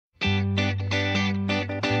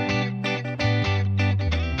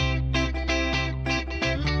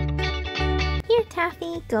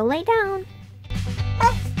Alright, go lay down.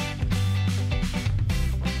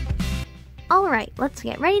 Alright, let's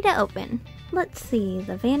get ready to open. Let's see,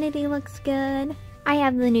 the vanity looks good. I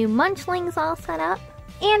have the new Munchlings all set up.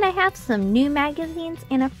 And I have some new magazines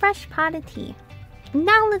and a fresh pot of tea.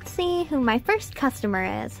 Now let's see who my first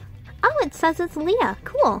customer is. Oh, it says it's Leah.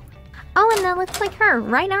 Cool. Oh, and that looks like her.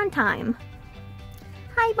 Right on time.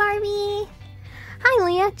 Hi, Barbie. Hi,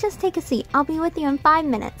 Leah. Just take a seat. I'll be with you in 5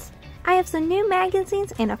 minutes. I have some new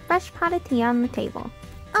magazines and a fresh pot of tea on the table.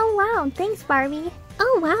 Oh, wow. Thanks, Barbie.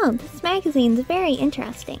 Oh, wow. This magazine's very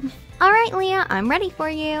interesting. All right, Leah. I'm ready for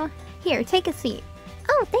you. Here, take a seat.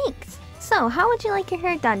 Oh, thanks. So, how would you like your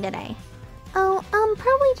hair done today? Oh,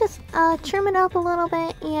 probably just trim it up a little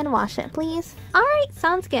bit and wash it, please. Alright,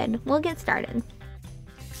 sounds good. We'll get started.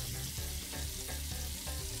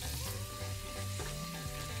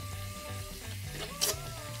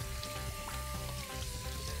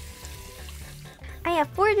 I have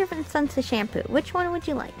 4 different scents of shampoo. Which one would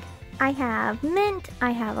you like? I have mint,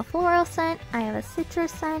 I have a floral scent, I have a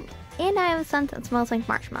citrus scent, and I have a scent that smells like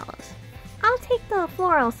marshmallows. I'll take the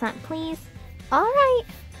floral scent, please. Alright.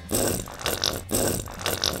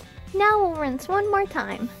 Now we'll rinse one more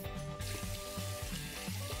time.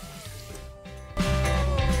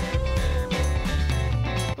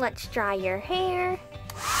 Let's dry your hair.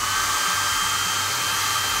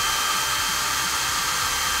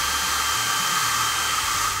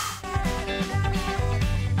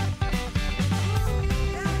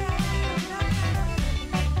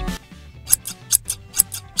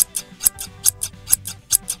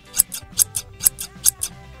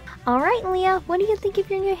 Alright, Leah, what do you think of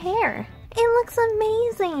your new hair? It looks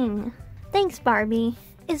amazing! Thanks, Barbie.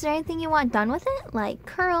 Is there anything you want done with it? Like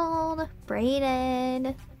curled,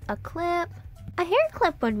 braided, a clip? A hair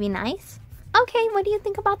clip would be nice. Okay, what do you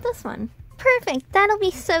think about this one? Perfect, that'll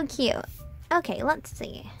be so cute. Okay, let's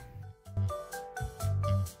see.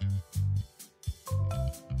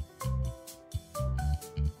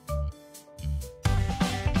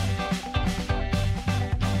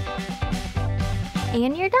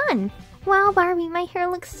 And you're done. Wow, Barbie, my hair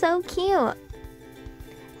looks so cute.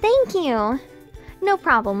 Thank you. No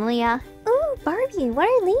problem, Leah. Ooh, Barbie, what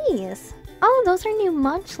are these? Oh, those are new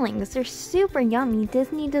Munchlings. They're super yummy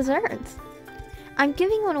Disney desserts. I'm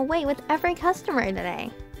giving one away with every customer today.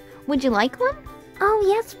 Would you like one? Oh,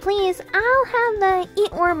 yes, please. I'll have the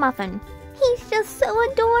eat or muffin. He's just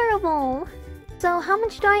so adorable. So how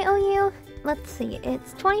much do I owe you? Let's see,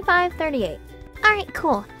 it's $25.38. Alright,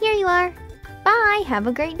 cool. Here you are. Bye, have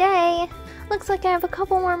a great day. Looks like I have a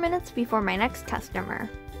couple more minutes before my next customer.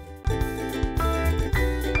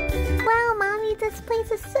 Wow, Mommy, this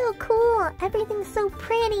place is so cool. Everything's so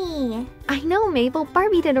pretty. I know, Mabel.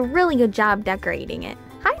 Barbie did a really good job decorating it.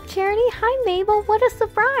 Hi, Charity. Hi, Mabel. What a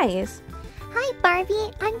surprise. Hi,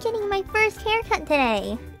 Barbie. I'm getting my first haircut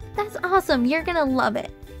today. That's awesome. You're gonna love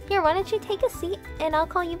it. Here, why don't you take a seat and I'll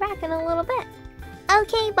call you back in a little bit.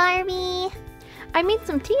 Okay, Barbie. I made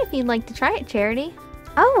some tea if you'd like to try it, Charity.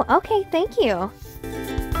 Oh, okay, thank you.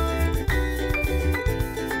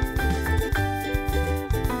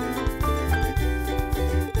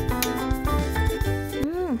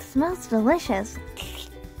 Smells delicious.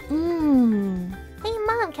 Hey,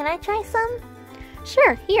 Mom, can I try some?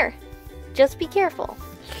 Sure, here. Just be careful.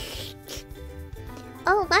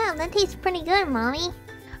 Oh, wow, that tastes pretty good, Mommy.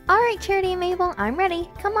 Alright, Charity and Mabel, I'm ready.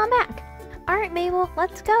 Come on back. Alright, Mabel,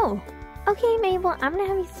 let's go. Okay, Mabel, I'm gonna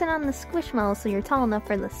have you sit on the squishmallow so you're tall enough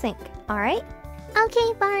for the sink, alright?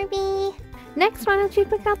 Okay, Barbie. Next, why don't you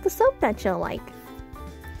pick out the soap that you'll like?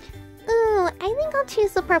 Ooh, I think I'll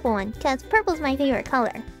choose the purple one, because purple's my favorite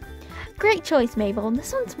color. Great choice, Mabel.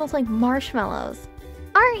 This one smells like marshmallows.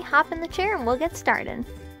 Alright, hop in the chair and we'll get started.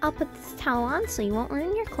 I'll put this towel on so you won't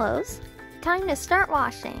ruin your clothes. Time to start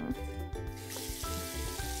washing.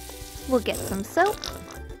 We'll get some soap.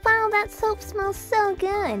 Wow, that soap smells so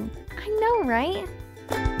good. I know, right?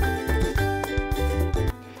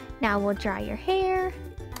 Now we'll dry your hair.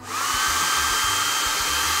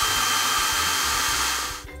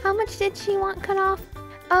 How much did she want cut off?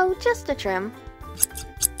 Oh, just a trim.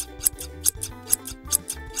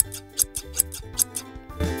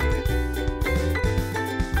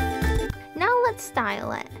 Now let's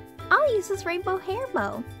style it. I'll use this rainbow hair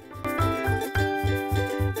bow.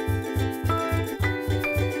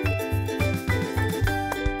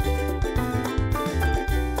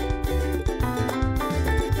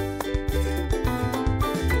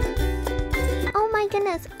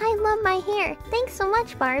 Goodness, I love my hair. Thanks so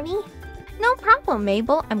much, Barbie. No problem,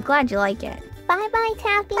 Mabel. I'm glad you like it. Bye-bye,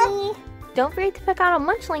 Tappy. Don't forget to pick out a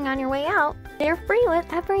Munchling on your way out. They're free with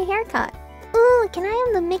every haircut. Ooh, can I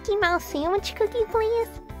have the Mickey Mouse sandwich cookie, please?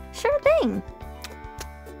 Sure thing.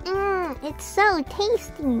 It's so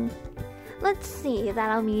tasty. Let's see,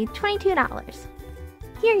 that'll be $22.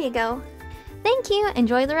 Here you go. Thank you.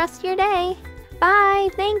 Enjoy the rest of your day. Bye.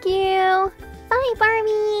 Thank you. Bye,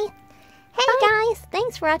 Barbie. Hey Bye. guys,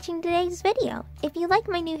 thanks for watching today's video. If you like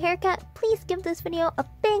my new haircut, please give this video a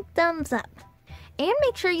big thumbs up. And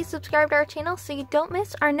make sure you subscribe to our channel so you don't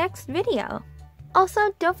miss our next video. Also,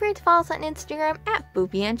 don't forget to follow us on Instagram at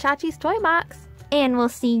Boopie and Chachi's Toy Box. And we'll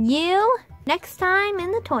see you next time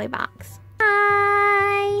in the Toy Box.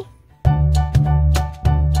 Bye!